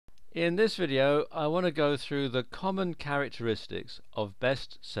In this video, I want to go through the common characteristics of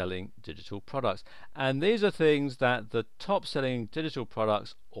best-selling digital products, and these are things that the top-selling digital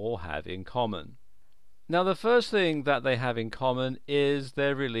products all have in common. Now, the first thing that they have in common is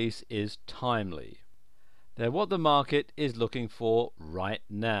their release is timely. They're what the market is looking for right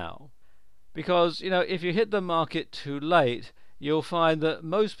now. Because, if you hit the market too late, you'll find that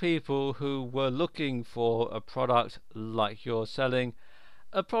most people who were looking for a product like you're selling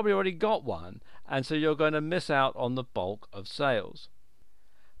have probably already got one, and so you're going to miss out on the bulk of sales.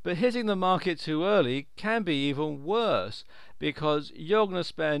 But hitting the market too early can be even worse, because you're going to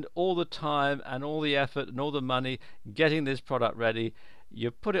spend all the time and all the effort and all the money getting this product ready.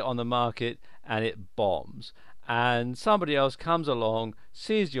 You put it on the market and it bombs, and somebody else comes along,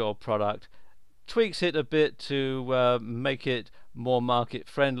 sees your product, tweaks it a bit to make it more market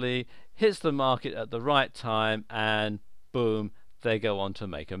friendly, hits the market at the right time, and boom, they go on to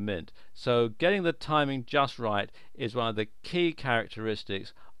make a mint. So getting the timing just right is one of the key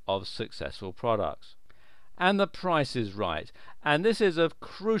characteristics of successful products. And the price is right, and this is of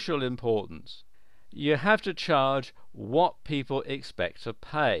crucial importance. You have to charge what people expect to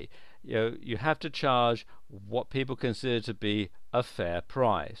pay. You have to charge what people consider to be a fair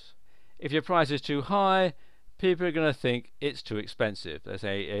price. If your price is too high, people are going to think it's too expensive. They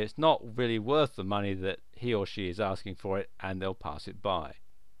say it's not really worth the money that he or she is asking for it, and they'll pass it by.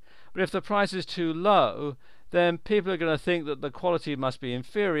 But if the price is too low, then people are going to think that the quality must be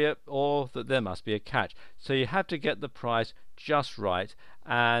inferior or that there must be a catch. So you have to get the price just right,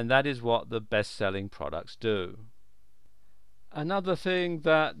 and that is what the best-selling products do. Another thing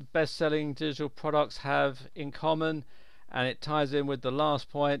that best-selling digital products have in common, and it ties in with the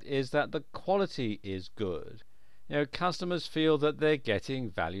last point, is that the quality is good. Customers feel that they're getting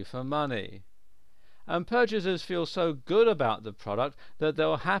value for money. And purchasers feel so good about the product that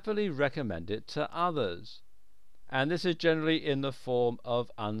they'll happily recommend it to others. And this is generally in the form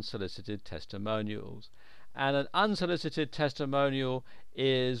of unsolicited testimonials. And an unsolicited testimonial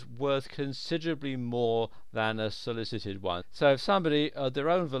is worth considerably more than a solicited one. So if somebody of their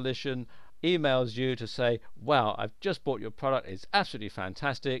own volition emails you to say, wow, I've just bought your product, it's absolutely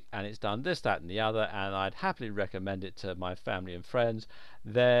fantastic, and it's done this, that, and the other, and I'd happily recommend it to my family and friends,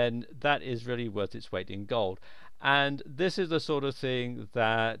 then that is really worth its weight in gold. And this is the sort of thing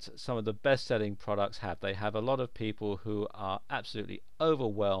that some of the best-selling products have. They have a lot of people who are absolutely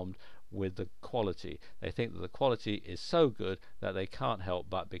overwhelmed with the quality. They think that the quality is so good that they can't help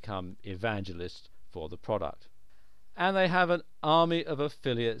but become evangelists for the product. And they have an army of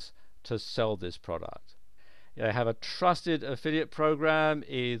affiliates to sell this product. They have a trusted affiliate program,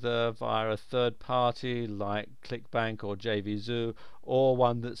 either via a third party like ClickBank or JVZoo, or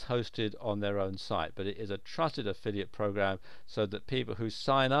one that's hosted on their own site. But it is a trusted affiliate program, so that people who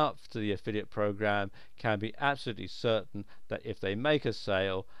sign up to the affiliate program can be absolutely certain that if they make a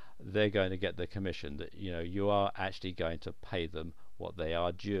sale, they're going to get the commission, that you are actually going to pay them what they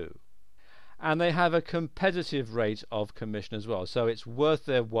are due. And they have a competitive rate of commission as well, so it's worth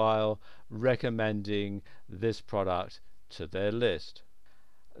their while recommending this product to their list.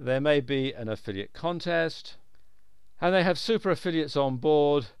 There may be an affiliate contest, and they have super affiliates on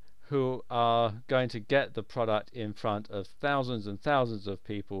board who are going to get the product in front of thousands and thousands of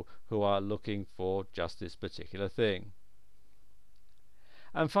people who are looking for just this particular thing.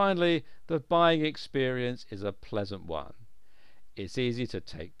 And finally, the buying experience is a pleasant one. It's easy to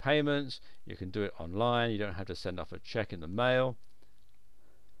take payments. You can do it online. You don't have to send off a check in the mail.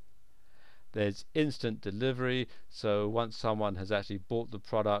 There's instant delivery, so once someone has actually bought the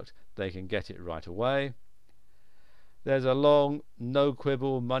product, they can get it right away. There's a long, no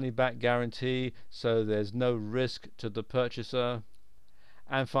quibble money back guarantee, so there's no risk to the purchaser.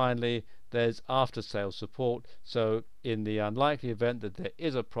 And finally, there's after sales support, so in the unlikely event that there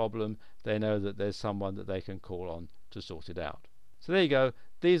is a problem, they know that there's someone that they can call on to sort it out. So there you go.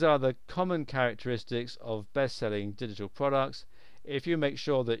 These are the common characteristics of best-selling digital products. If you make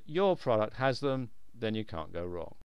sure that your product has them, then you can't go wrong.